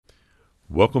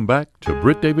Welcome back to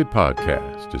Britt David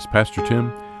Podcast as Pastor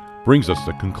Tim brings us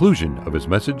the conclusion of his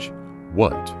message,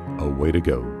 What a Way to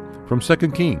Go, from 2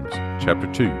 Kings chapter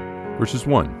 2, verses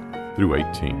 1 through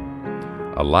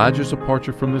 18. Elijah's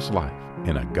departure from this life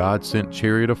in a God-sent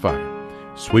chariot of fire,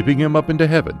 sweeping him up into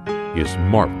heaven, is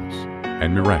marvelous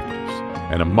and miraculous,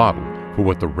 and a model for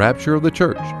what the rapture of the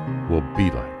church will be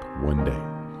like one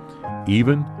day.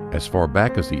 Even as far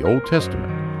back as the Old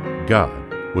Testament,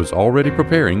 God was already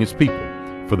preparing his people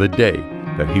for the day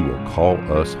that he will call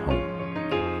us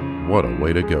home. What a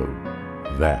way to go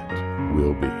that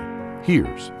will be.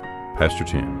 Here's Pastor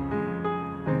Tim.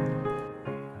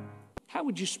 How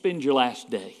would you spend your last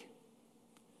day?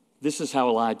 This is how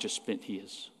Elijah spent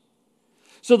his.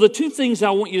 So the two things I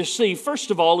want you to see, first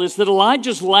of all, is that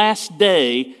Elijah's last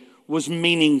day was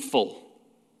meaningful.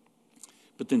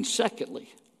 But then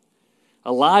secondly,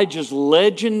 Elijah's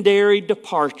legendary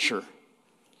departure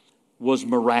was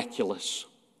miraculous.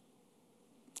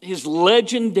 His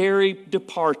legendary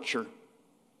departure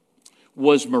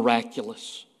was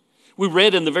miraculous. We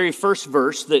read in the very first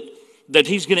verse that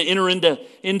he's going to enter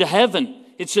into heaven.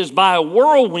 It says, by a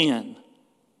whirlwind.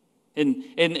 And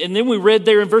then we read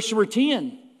there in verse number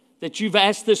 10 that you've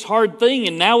asked this hard thing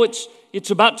and now it's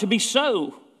about to be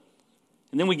so.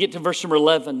 And then we get to verse number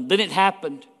 11. Then it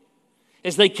happened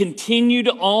as they continued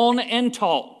on and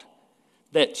talked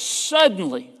that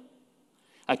suddenly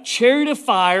a chariot of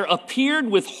fire appeared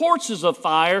with horses of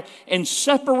fire and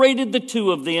separated the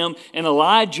two of them, and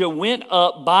Elijah went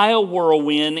up by a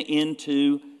whirlwind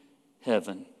into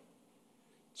heaven.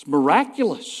 It's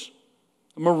miraculous.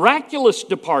 A miraculous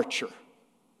departure.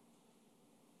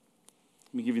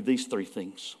 Let me give you these three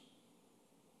things.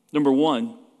 Number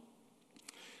one,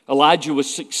 Elijah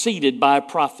was succeeded by a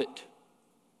prophet.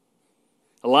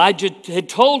 Elijah had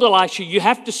told Elisha, you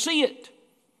have to see it.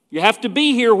 You have to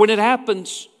be here when it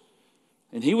happens.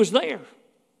 And he was there.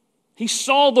 He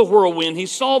saw the whirlwind. He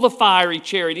saw the fiery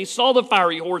chariot. He saw the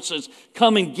fiery horses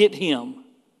come and get him.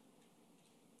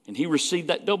 And he received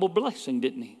that double blessing,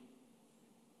 didn't he?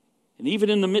 And even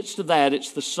in the midst of that,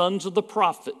 it's the sons of the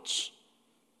prophets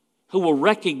who will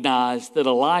recognize that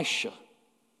Elisha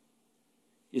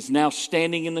is now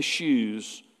standing in the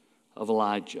shoes of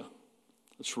Elijah.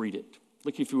 Let's read it.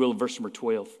 Look, if you will, at verse number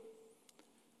 12.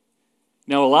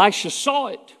 Now Elisha saw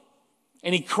it,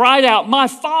 and he cried out, my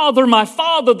father,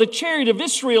 the chariot of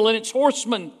Israel and its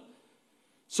horsemen.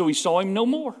 So he saw him no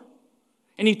more.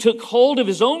 And he took hold of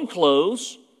his own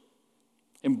clothes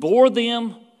and bore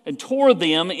them and tore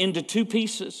them into two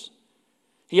pieces.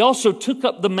 He also took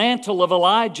up the mantle of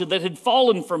Elijah that had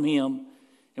fallen from him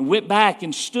and went back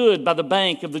and stood by the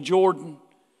bank of the Jordan.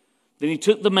 Then he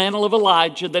took the mantle of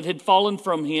Elijah that had fallen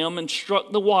from him and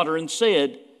struck the water and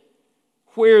said,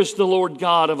 where is the Lord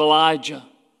God of Elijah?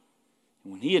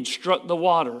 And when he had struck the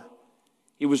water,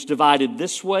 it was divided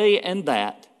this way and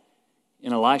that,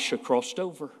 and Elisha crossed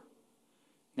over.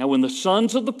 Now when the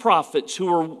sons of the prophets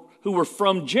who were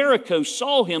from Jericho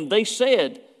saw him, they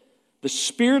said, the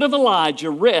spirit of Elijah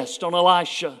rests on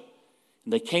Elisha.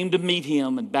 And they came to meet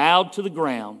him and bowed to the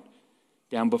ground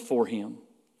down before him.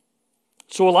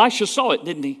 So Elisha saw it,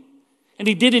 didn't he? And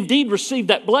he did indeed receive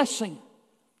that blessing.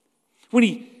 When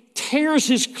he tears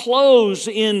his clothes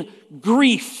in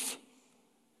grief,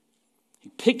 he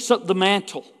picks up the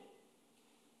mantle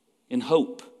in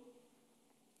hope,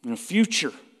 in a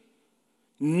future,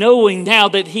 knowing now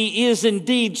that he is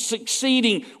indeed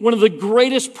succeeding one of the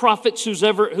greatest prophets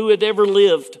who had ever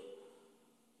lived.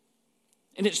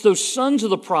 And it's those sons of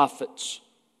the prophets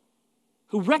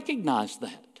who recognize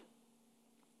that.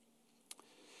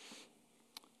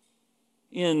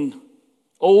 In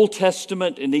Old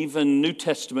Testament and even New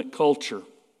Testament culture,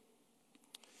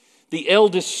 the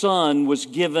eldest son was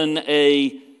given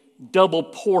a double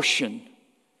portion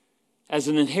as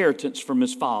an inheritance from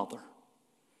his father.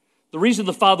 The reason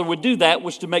the father would do that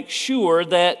was to make sure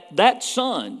that that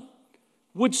son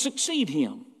would succeed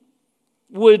him,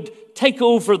 would take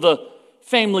over the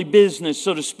family business,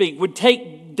 so to speak, would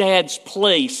take dad's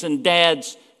place and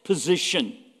dad's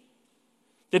position.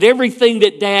 That everything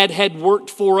that dad had worked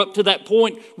for up to that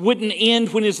point wouldn't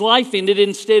end when his life ended.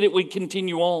 Instead, it would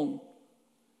continue on.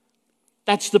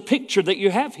 That's the picture that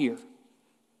you have here.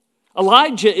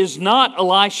 Elijah is not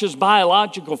Elisha's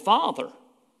biological father,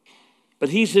 but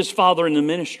he's his father in the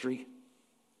ministry.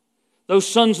 Those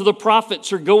sons of the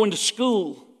prophets are going to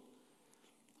school.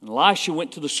 And Elisha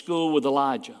went to the school with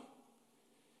Elijah.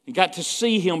 He got to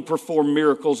see him perform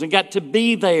miracles and got to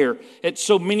be there at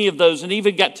so many of those, and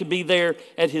even got to be there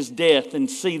at his death and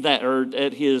see that, or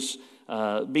at his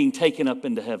being taken up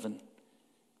into heaven.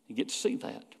 You get to see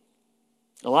that.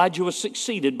 Elijah was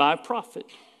succeeded by a prophet.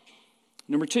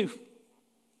 Number two,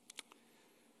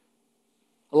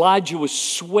 Elijah was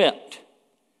swept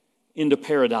into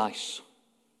paradise.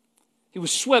 He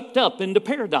was swept up into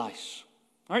paradise.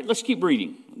 All right, let's keep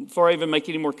reading before I even make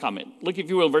any more comment. Look, if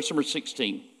you will, verse number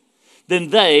 16. Then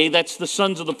they, that's the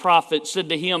sons of the prophet, said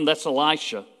to him, that's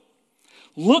Elisha,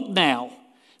 look now,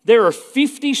 there are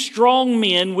 50 strong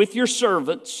men with your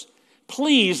servants.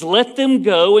 Please let them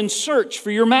go and search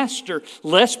for your master,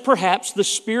 lest perhaps the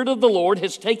Spirit of the Lord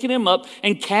has taken him up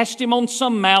and cast him on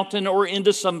some mountain or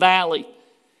into some valley.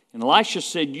 And Elisha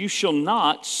said, you shall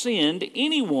not send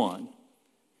anyone.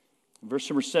 Verse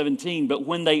number 17, but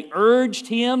when they urged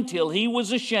him till he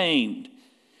was ashamed,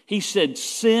 he said,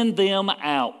 send them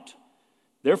out.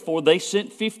 Therefore they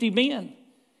sent 50 men,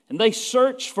 and they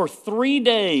searched for 3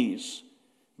 days,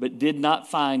 but did not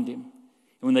find him.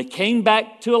 And when they came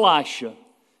back to Elisha,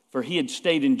 for he had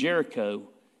stayed in Jericho,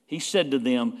 he said to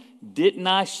them, didn't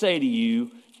I say to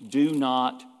you, do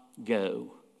not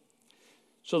go?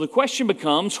 So the question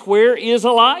becomes, where is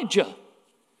Elijah?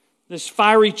 This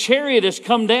fiery chariot has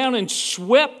come down and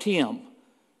swept him.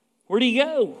 Where'd he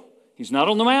go? He's not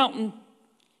on the mountain.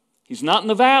 He's not in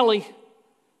the valley.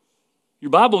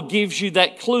 Your Bible gives you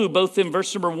that clue both in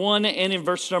verse number 1 and in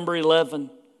verse number 11. It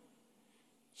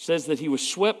says that he was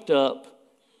swept up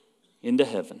into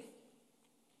heaven.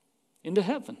 Into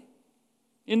heaven.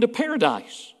 Into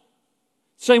paradise.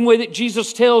 Same way that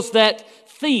Jesus tells that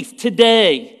thief,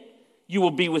 today you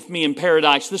will be with me in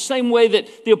paradise. The same way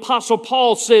that the Apostle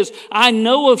Paul says, I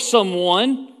know of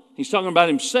someone, he's talking about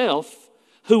himself,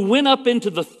 who went up into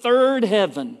the third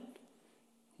heaven.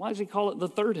 Why does he call it the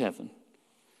third heaven?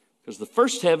 Because the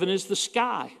first heaven is the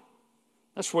sky.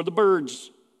 That's where the birds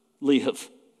live.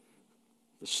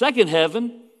 The second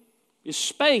heaven is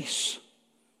space.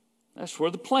 That's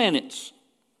where the planets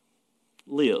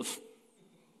live.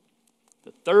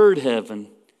 The third heaven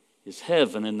is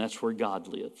heaven, and that's where God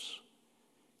lives.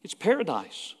 It's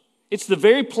paradise. It's the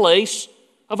very place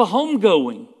of a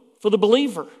homegoing for the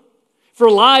believer. For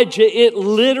Elijah, it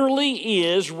literally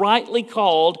is rightly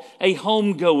called a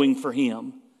homegoing for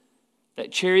him.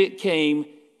 That chariot came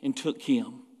and took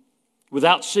him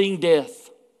without seeing death.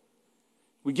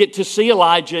 We get to see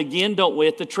Elijah again, don't we,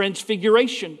 at the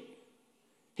transfiguration.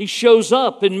 He shows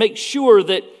up and makes sure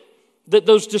that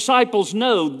those disciples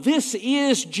know this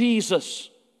is Jesus,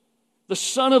 the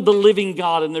Son of the living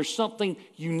God, and there's something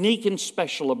unique and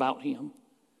special about him.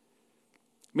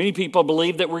 Many people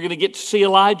believe that we're going to get to see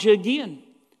Elijah again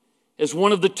as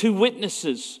one of the 2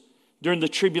 witnesses during the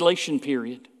tribulation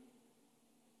period.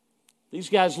 These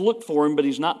guys looked for him, but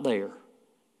he's not there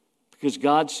because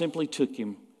God simply took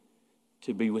him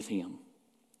to be with him.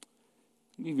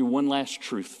 I'll give you one last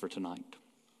truth for tonight.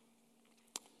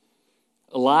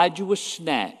 Elijah was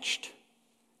snatched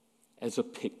as a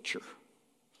picture.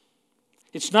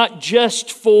 It's not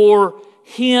just for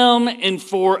him and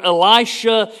for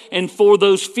Elisha and for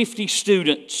those 50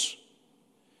 students.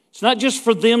 It's not just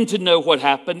for them to know what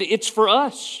happened. It's for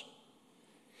us.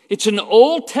 It's an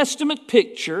Old Testament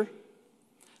picture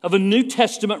of a New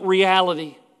Testament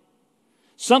reality.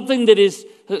 Something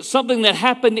that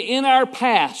happened in our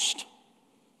past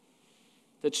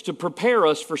that's to prepare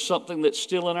us for something that's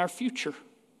still in our future.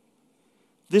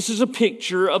 This is a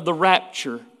picture of the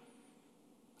rapture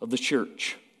of the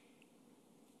church.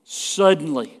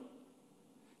 Suddenly,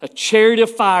 a chariot of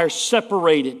fire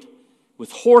separated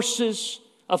with horses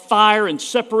of fire and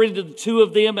separated the 2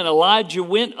 of them, and Elijah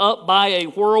went up by a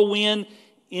whirlwind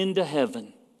into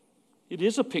heaven. It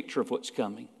is a picture of what's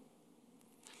coming.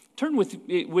 Turn with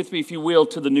me, if you will,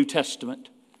 to the New Testament.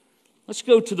 Let's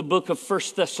go to the book of 1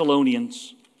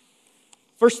 Thessalonians.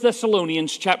 1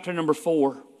 Thessalonians chapter number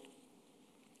 4.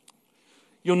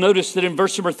 You'll notice that in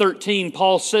verse number 13,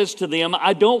 Paul says to them,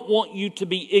 I don't want you to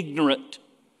be ignorant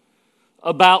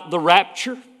about the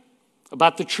rapture,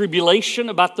 about the tribulation,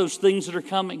 about those things that are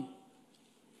coming.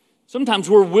 Sometimes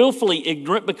we're willfully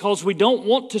ignorant because we don't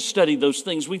want to study those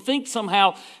things. We think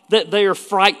somehow that they are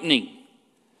frightening.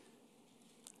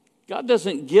 God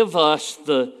doesn't give us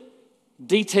the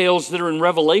details that are in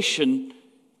Revelation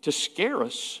to scare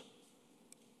us,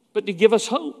 but to give us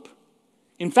hope.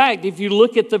 In fact, if you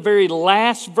look at the very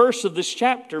last verse of this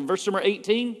chapter, verse number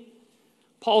 18,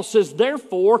 Paul says,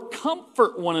 therefore,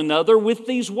 comfort one another with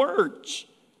these words.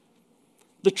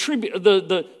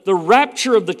 The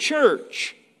rapture of the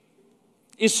church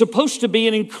is supposed to be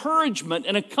an encouragement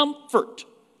and a comfort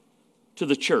to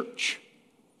the church.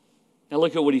 Now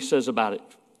look at what he says about it.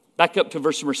 Back up to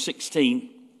verse number 16.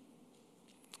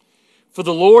 For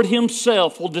the Lord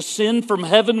himself will descend from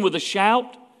heaven with a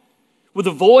shout, with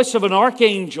the voice of an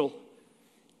archangel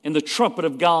and the trumpet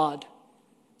of God.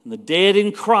 And the dead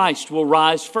in Christ will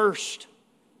rise first.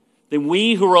 Then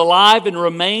we who are alive and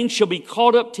remain shall be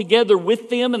caught up together with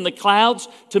them in the clouds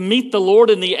to meet the Lord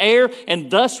in the air,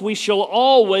 and thus we shall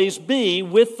always be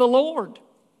with the Lord.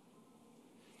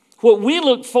 What we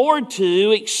look forward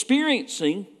to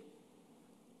experiencing,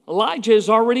 Elijah has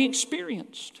already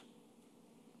experienced.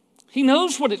 He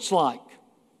knows what it's like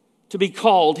to be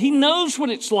called. He knows what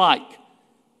it's like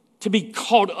to be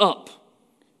caught up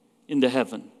into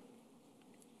heaven.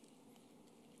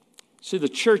 See, the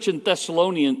church in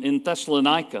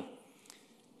Thessalonica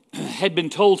had been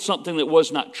told something that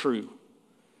was not true.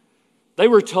 They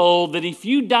were told that if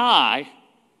you die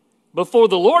before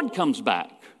the Lord comes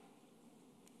back,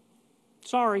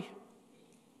 sorry,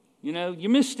 you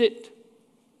missed it.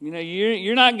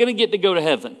 You're not going to get to go to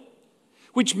heaven.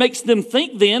 Which makes them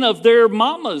think then of their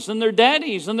mamas and their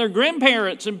daddies and their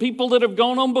grandparents and people that have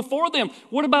gone on before them.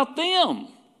 What about them?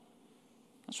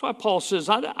 That's why Paul says,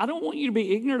 I don't want you to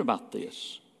be ignorant about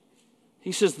this.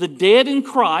 He says, the dead in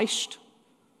Christ,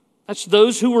 that's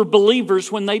those who were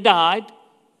believers when they died.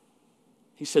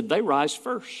 He said, they rise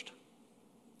first.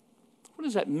 What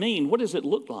does that mean? What does it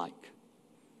look like?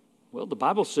 Well, the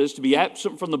Bible says to be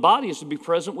absent from the body is to be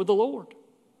present with the Lord.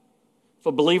 If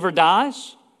a believer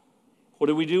dies, what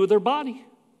do we do with their body?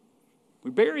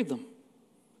 We bury them.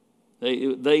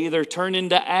 They either turn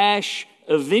into ash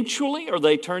eventually or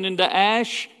they turn into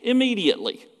ash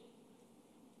immediately.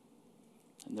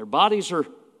 And their bodies are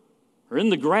in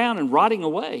the ground and rotting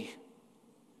away.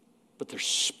 But their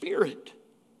spirit,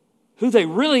 who they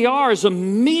really are, is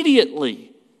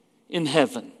immediately in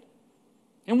heaven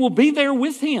and will be there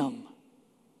with Him.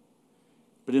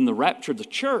 But in the rapture of the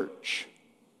church,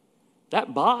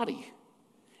 that body,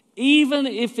 even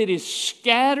if it is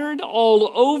scattered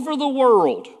all over the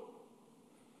world,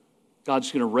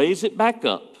 God's going to raise it back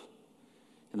up.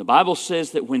 And the Bible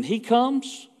says that when He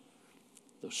comes,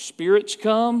 those spirits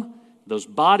come, those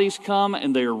bodies come,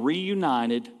 and they are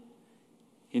reunited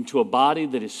into a body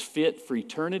that is fit for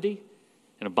eternity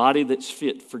and a body that's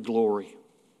fit for glory.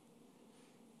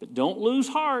 But don't lose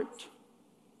heart.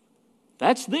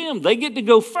 That's them. They get to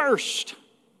go first.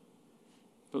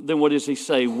 But then what does He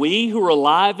say? We who are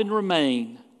alive and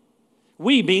remain,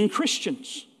 we being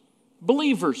Christians,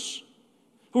 believers,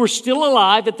 who are still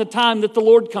alive at the time that the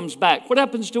Lord comes back. What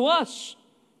happens to us?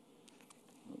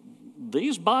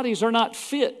 These bodies are not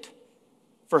fit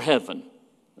for heaven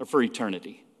or for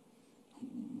eternity.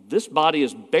 This body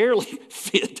is barely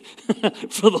fit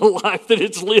for the life that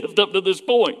it's lived up to this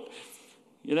point.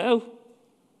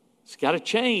 It's got to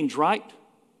change, right?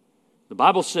 The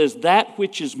Bible says that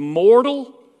which is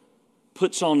mortal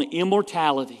puts on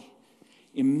immortality.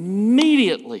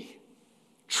 Immediately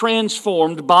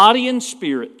transformed body and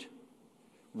spirit,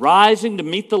 rising to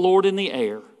meet the Lord in the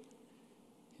air.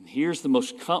 And here's the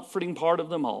most comforting part of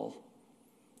them all.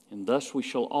 And thus we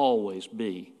shall always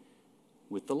be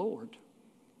with the Lord.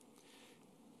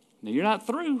 Now you're not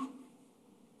through.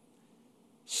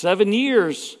 7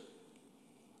 years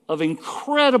of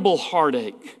incredible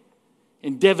heartache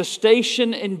and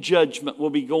devastation and judgment will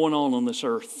be going on this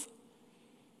earth.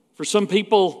 For some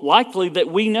people likely that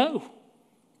we know.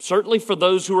 Certainly for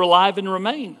those who are alive and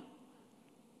remain.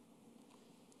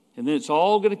 And then it's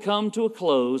all going to come to a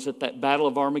close at that Battle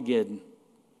of Armageddon.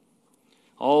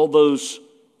 All those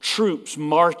troops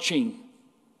marching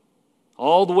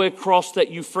all the way across that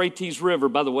Euphrates River.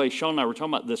 By the way, Sean and I were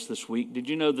talking about this week. Did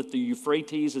you know that the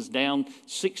Euphrates is down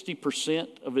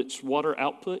 60% of its water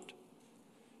output?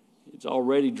 It's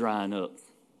already drying up.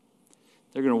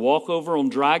 They're going to walk over on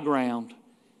dry ground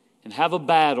and have a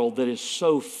battle that is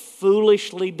so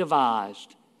foolishly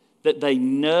devised that they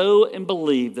know and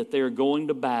believe that they are going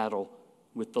to battle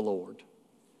with the Lord.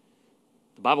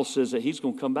 The Bible says that He's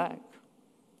going to come back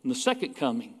in the second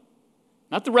coming.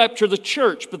 Not the rapture of the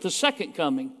church, but the second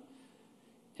coming.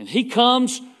 And He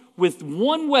comes with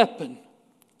one weapon,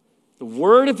 the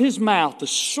word of His mouth, the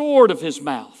sword of His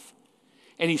mouth.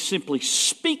 And He simply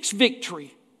speaks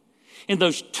victory. And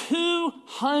those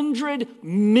 200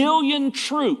 million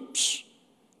troops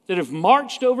that have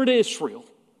marched over to Israel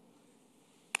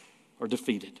are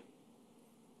defeated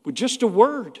with just a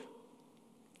word.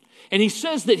 And He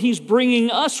says that He's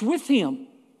bringing us with Him.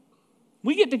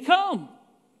 We get to come.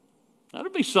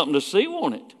 That'll be something to see,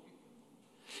 won't it?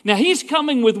 Now He's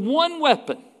coming with one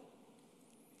weapon.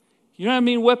 You know how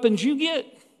many weapons you get?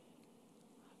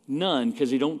 None,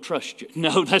 because He don't trust you.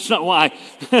 No, that's not why.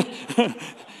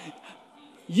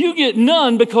 You get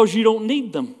none because you don't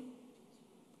need them.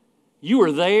 You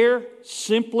are there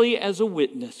simply as a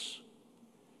witness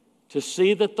to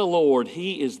see that the Lord,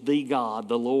 He is the God.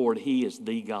 The Lord, He is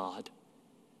the God.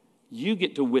 You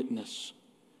get to witness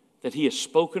that He has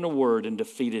spoken a word and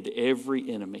defeated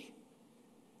every enemy.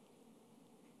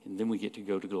 And then we get to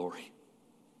go to glory.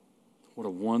 What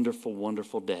a wonderful,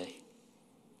 wonderful day.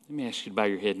 Let me ask you to bow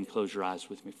your head and close your eyes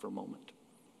with me for a moment.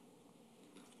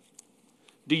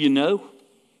 Do you know?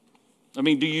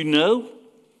 Do you know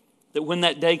that when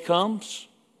that day comes,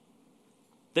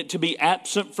 that to be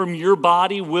absent from your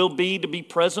body will be to be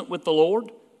present with the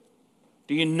Lord?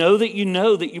 Do you know that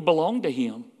you belong to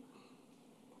Him?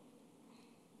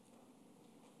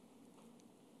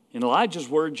 In Elijah's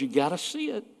words, you got to see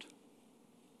it.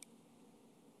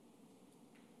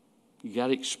 You got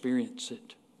to experience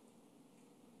it.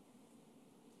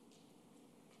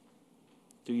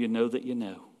 Do you know that you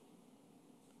know?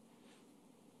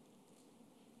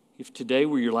 If today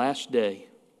were your last day,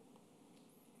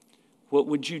 what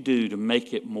would you do to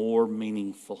make it more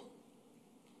meaningful?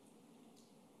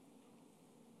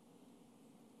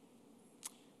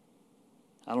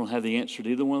 I don't have the answer to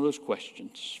either one of those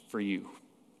questions for you.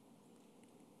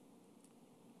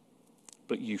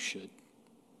 But you should.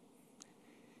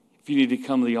 If you need to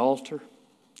come to the altar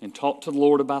and talk to the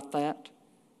Lord about that,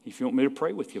 if you want me to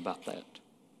pray with you about that,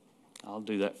 I'll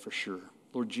do that for sure.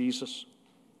 Lord Jesus,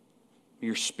 may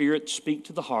your Spirit speak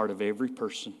to the heart of every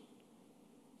person,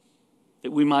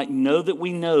 that we might know that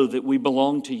we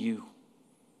belong to you.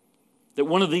 That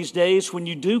one of these days when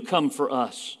you do come for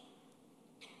us,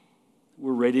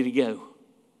 we're ready to go.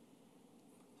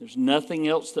 There's nothing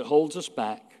else that holds us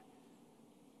back.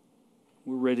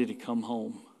 We're ready to come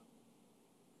home.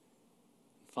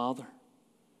 Father,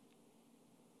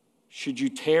 should you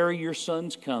tarry your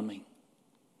Son's coming,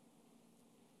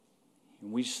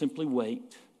 and we simply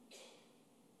wait,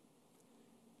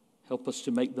 help us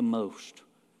to make the most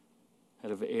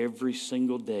out of every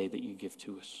single day that you give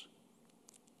to us.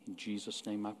 In Jesus'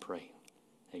 name I pray.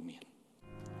 Amen.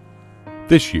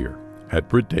 This year at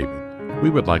Britt David, we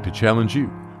would like to challenge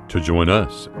you to join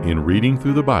us in reading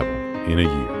through the Bible in a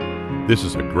year. This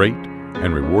is a great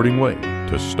and rewarding way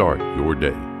to start your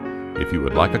day. If you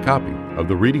would like a copy of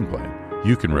the reading plan,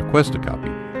 you can request a copy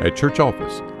at church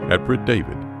office at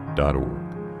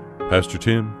brittdavid.org. Pastor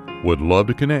Tim would love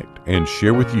to connect and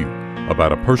share with you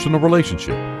about a personal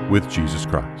relationship with Jesus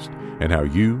Christ and how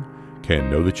you can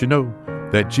know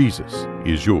that Jesus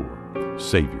is your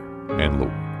Savior and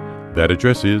Lord. That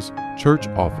address is church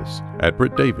office at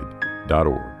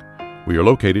brittdavid.org. We are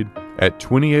located at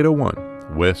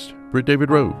 2801 West Britt David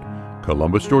Road,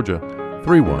 Columbus, Georgia,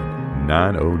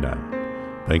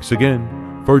 31909. Thanks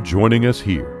again for joining us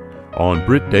here on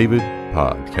Britt David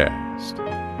Podcast.